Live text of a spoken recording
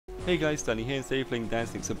Hey guys, Danny here, today playing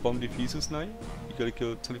Dazzling. So bomb defusals tonight. You gotta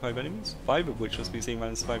kill 25 enemies, 5 of which must be the same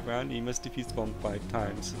round as 5 round, and you must defuse the bomb 5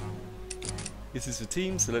 times. This is the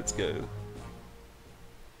team, so let's go.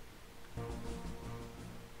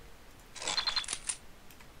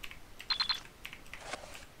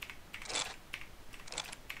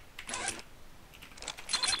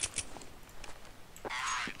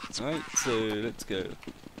 Alright, so let's go.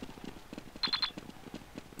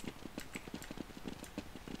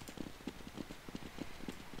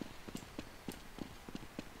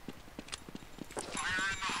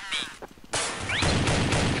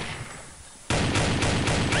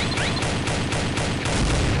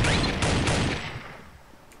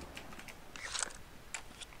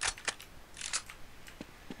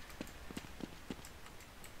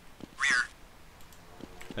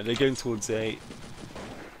 And they're going towards A.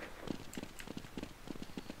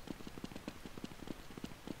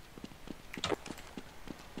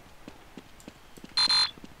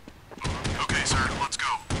 Okay, sir, let's go.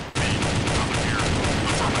 B, nothing here.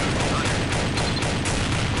 Affirmative.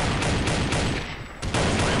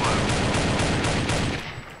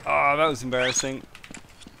 Ah, that was embarrassing.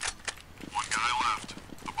 One guy left.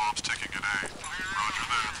 The bomb's ticking at A. Roger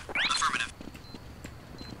that. Affirmative.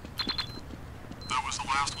 That was the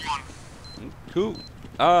last one. Cool.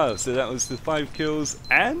 Ah, so that was the 5 kills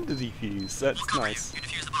and the defuse. That's nice. You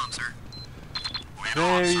defuse the bomb, sir.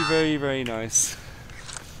 Very nice.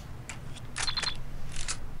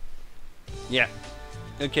 Yeah.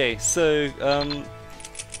 Okay, so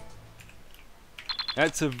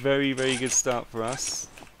that's a very good start for us.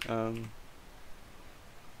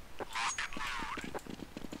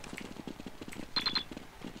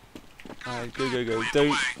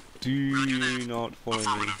 Go. Do not follow me.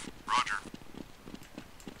 Affirmative. Roger.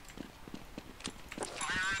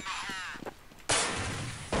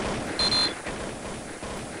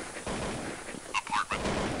 Apartment.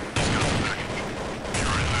 He's got the package. Be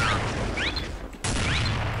right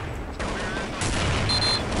there.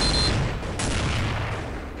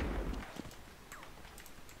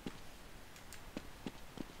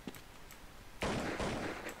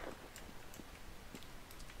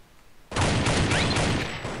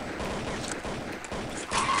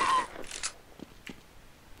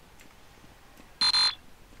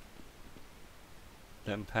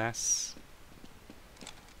 Let him pass.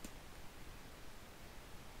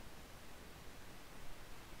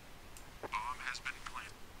 Bomb has been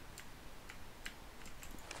planted.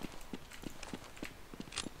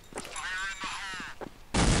 Fire in the hole.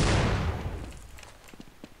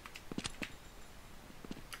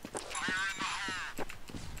 Fire in the hole.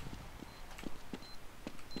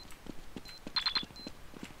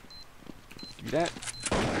 Do that.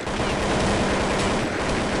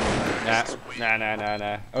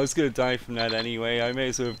 Nah. I was gonna die from that anyway. I may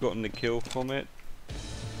as well have gotten the kill from it.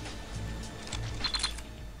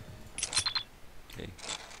 Okay.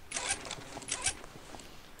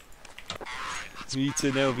 We need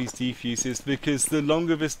to nail these defuses because the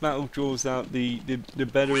longer this battle draws out, the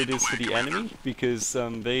better it is for the enemy, because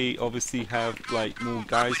they obviously have like more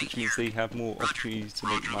guys, which means they have more opportunities to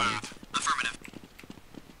make money. Affirmative.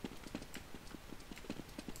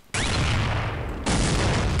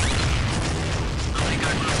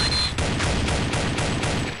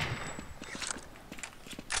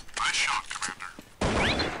 Nice shot, Commander.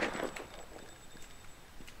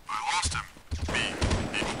 I lost him. B.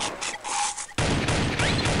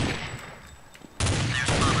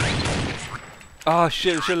 Ah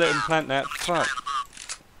shit, I should let him plant that. Fuck.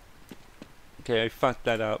 Okay, I fucked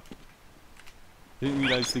that up. Didn't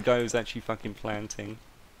realise the guy was actually fucking planting.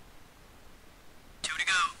 2 to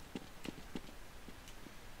go.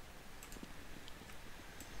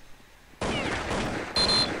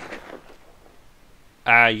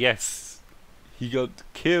 Ah yes. He got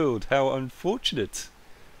killed. How unfortunate.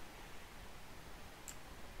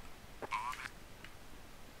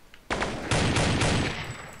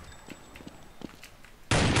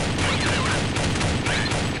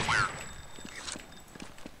 Clear.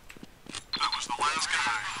 That was the last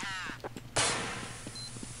guy.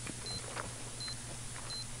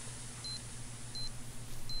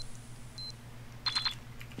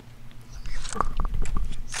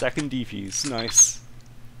 Second defuse. Nice.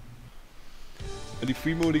 Only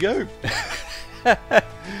 3 more to go.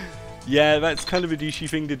 Yeah, that's kind of a douchey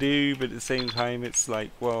thing to do, but at the same time it's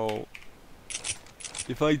like, well,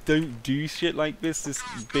 if I don't do shit like this, this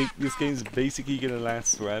game's basically gonna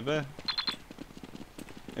last forever.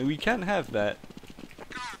 And we can't have that.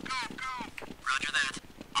 Go. Roger that.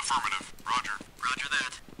 Affirmative. Roger. Roger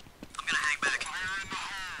that. I'm gonna hang back. Fire in the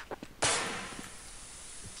hole.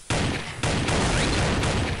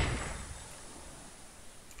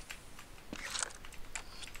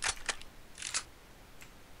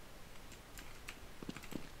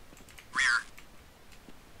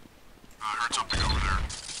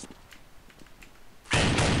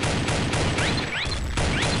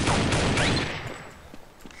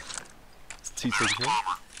 he's taking him.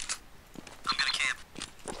 I'm gonna camp.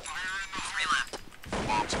 3 left.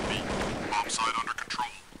 Bombs at B. Bomb site under control.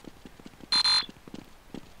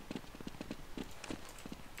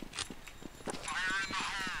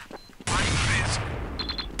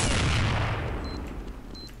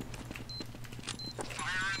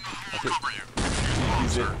 Okay. Cover you.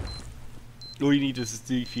 Defuse it. All you need is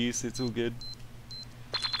to defuse, it's all good.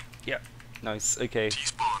 Yep. Nice, okay.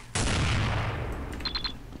 T-spawn.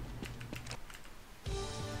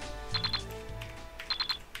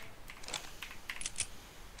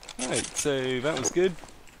 Alright, so that was good.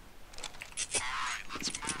 Alright,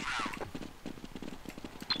 let's move out.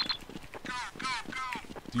 Go, go, go.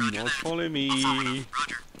 Do not follow me.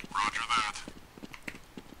 Roger. Roger that.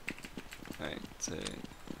 Alright, so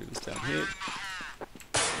put this down here.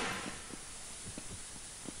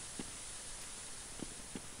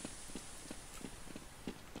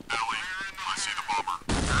 Ellie, I see the bomber.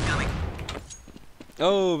 I'm coming.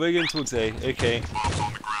 Oh, we're going towards A. Okay. Bomb's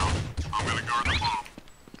on the ground. I'm gonna guard the bomb.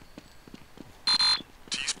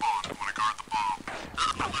 T-spawn, I'm gonna guard the bomb.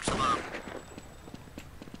 I'm gonna watch the bomb.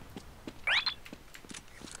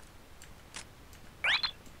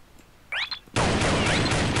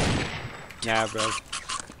 Nah, bro.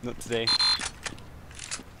 Not today.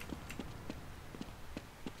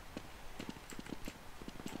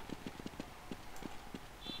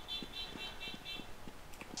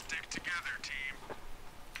 Stick together, team.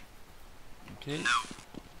 Okay.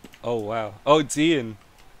 Oh, wow. Oh, it's Ian.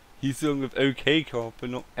 He's dealing with okay cop, but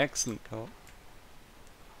not excellent cop.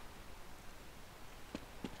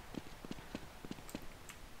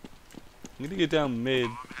 I'm gonna go down mid.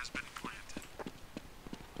 Bomb has been planted.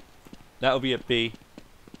 That'll be at B.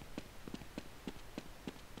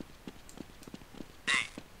 Hey,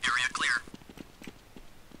 area clear.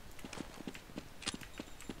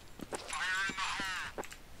 Fire in the hole.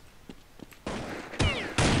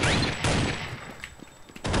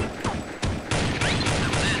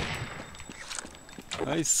 That was it.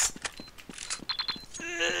 Nice.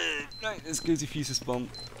 Right, let's go defuse this bomb.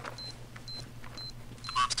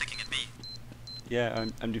 The bomb's ticking at B. Yeah,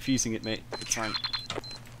 I'm defusing it, mate. It's fine.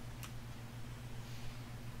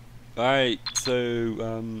 Alright, so,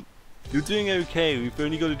 you're doing okay. We've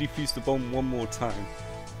only got to defuse the bomb one more time.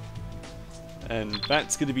 And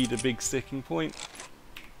that's going to be the big sticking point.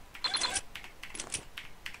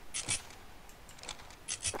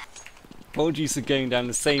 Apologies for going down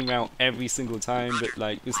the same route every single time, but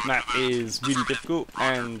like, this map is really difficult,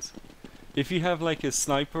 and if you have like a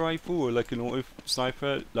sniper rifle or like an auto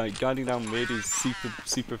sniper, like guiding down mid is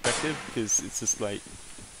super effective, because it's just like,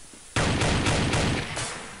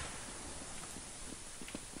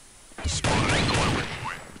 Spotted delivery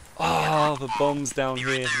point. oh, the bomb's down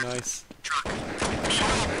here, nice. Truck.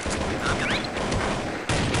 I'm coming.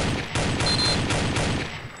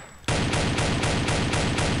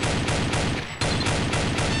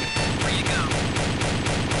 Where you go?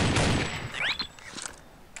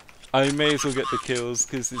 I may as well get the kills,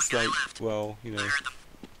 because it's like, well, you I know. heard them.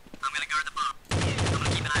 I'm gonna guard the bomb. I'm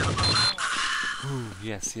gonna keep an eye on the bomb. Ooh,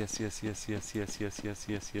 yes, yes, yes, yes, yes, yes, yes, yes,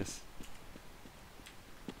 yes, yes.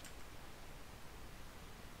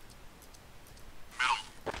 Middle.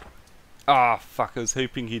 Ah, fuck, I was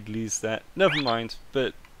hoping he'd lose that. Never mind,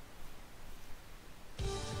 but...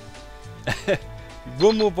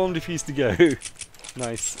 one more bomb defuse to go.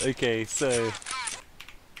 Nice, okay, so... Alright,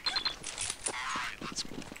 let's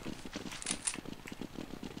go.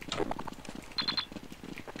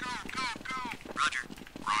 Go, go, go. Roger.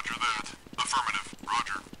 Roger that. Affirmative.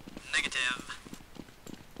 Roger. Negative.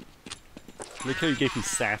 Look how he gave me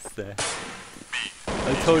sass there. B.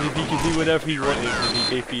 I told him he could do whatever he wanted, and he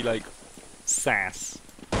gave me, like, sass.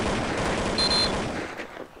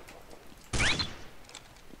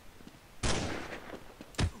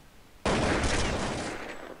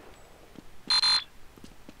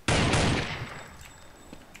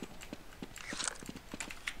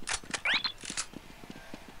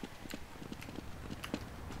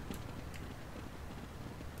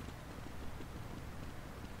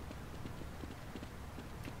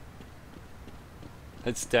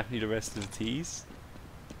 That's definitely the rest of the T's.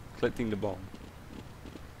 Collecting the bomb.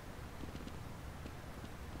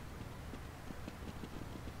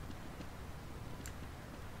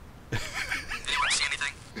 Anyone see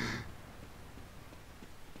anything?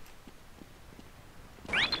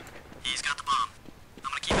 He's got the bomb. I'm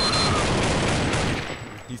gonna keep it.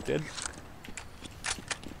 He's dead.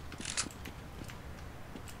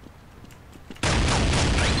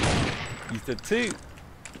 He's dead too.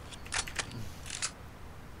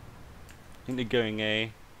 I think they're going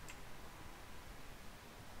A.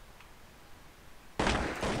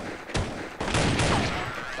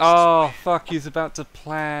 Oh, fuck, he's about to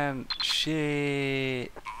plant.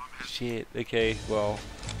 Shit. Shit, okay, well.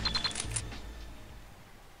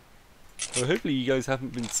 Well, hopefully you guys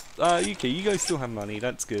haven't been... okay, you guys still have money,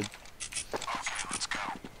 that's good. Okay, let's go.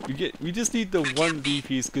 We just need the one B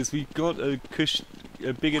piece because we've got a cushion,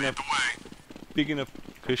 a big Lead enough the way.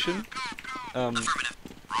 cushion. Affirmative.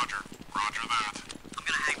 Roger. Roger that. I'm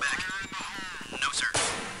gonna hang back. No, sir.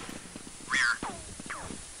 Rear.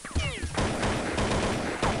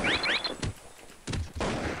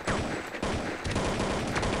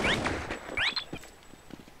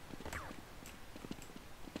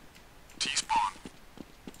 T-spawn.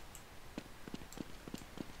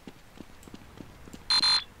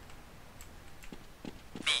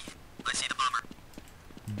 B. I see the bomber.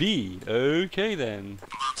 B. Okay then. The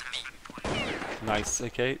bomb's in B. Nice.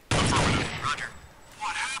 Okay. Roger.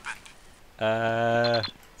 What happened?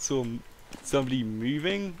 Saw somebody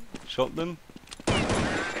moving. Shot them. Lost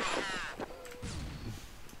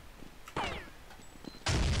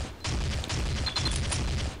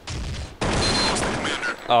the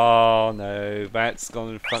commander. Oh no, that's gone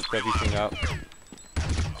and fucked everything up.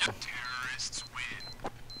 Terrorists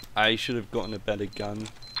win. I should have gotten a better gun.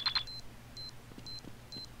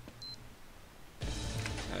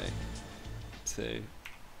 Right. So.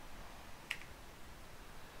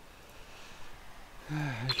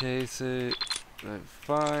 Okay, so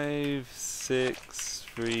 5, 6,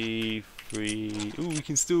 3, 3. Ooh, we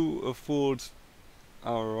can still afford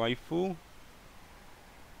our rifle.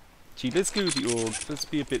 Gee, let's go with the org. Let's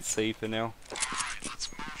be a bit safer now. Alright, let's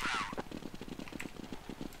move out.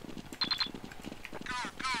 Go,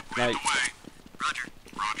 go. Right. Lead the way. Roger.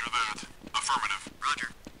 Roger that. Affirmative. Roger.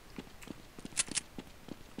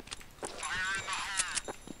 Fire in the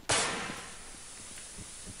hole.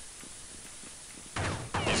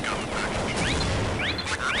 He's got the package.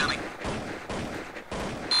 I'm coming.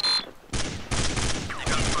 Here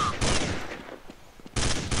comes the bomb.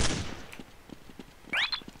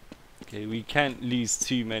 Okay, we can't lose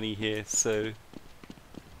too many here, so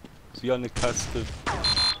we're on the cusp of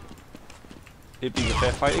it being a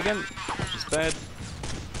fair fight again, which is bad.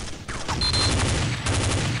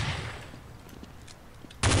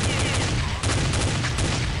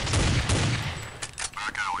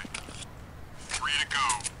 Back alley. 3 to go.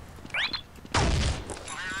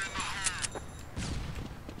 Fire in the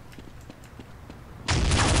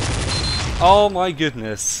hole. Oh my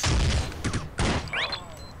goodness.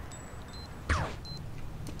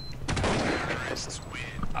 Terrorists win.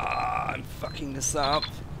 Ah, I'm fucking this up.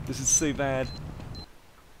 This is so bad.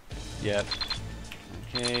 Yep.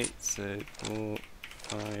 Okay, so 4,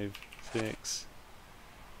 5, 6,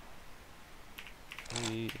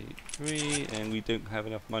 3, 8, 3, and we don't have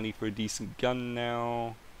enough money for a decent gun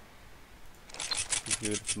now. Let's go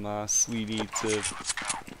with mass. We need to. Let's go.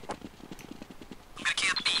 I'm gonna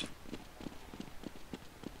camp B.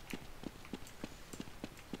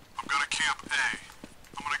 I'm gonna camp A.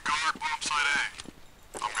 I'm gonna guard bomb site A.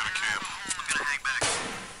 I'm gonna camp. I'm gonna hang back.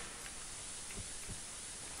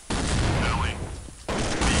 Alley.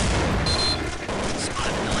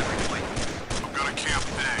 Spotted the delivery point. I'm gonna camp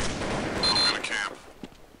A. I'm gonna camp.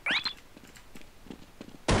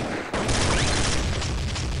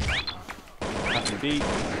 Happy B.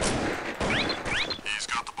 He's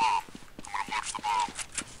got the bomb. I'm gonna watch the bomb.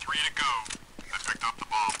 3 to go. I picked up the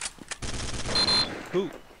bomb. Cool.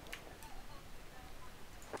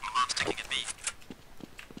 The bomb's ticking at B.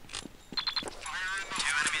 Fire in the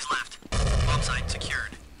 2 enemies left. Bomb site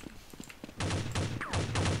secured.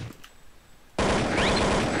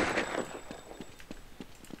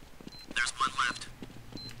 There's one left.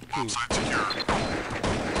 bomb site secure.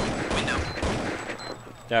 Window.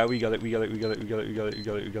 Yeah, we got it, we got it, we got it, we got it, we got it, we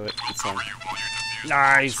got it, we got it. It's fine. Cover you while you defuse the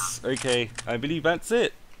Nice! Okay, I believe that's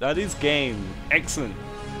it. That is game. Excellent.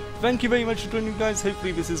 Thank you very much for joining, guys.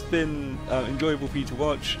 Hopefully this has been enjoyable for you to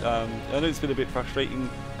watch. I know it's been a bit frustrating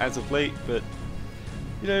as of late, but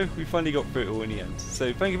you know, we finally got through it all in the end.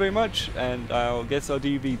 So thank you very much, and I guess I'll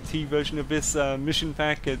do the T version of this mission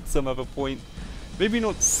pack at some other point. Maybe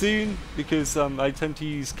not soon, because I tend to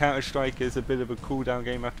use Counter-Strike as a bit of a cooldown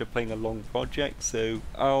game after playing a long project. So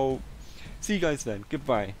I'll see you guys then.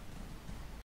 Goodbye.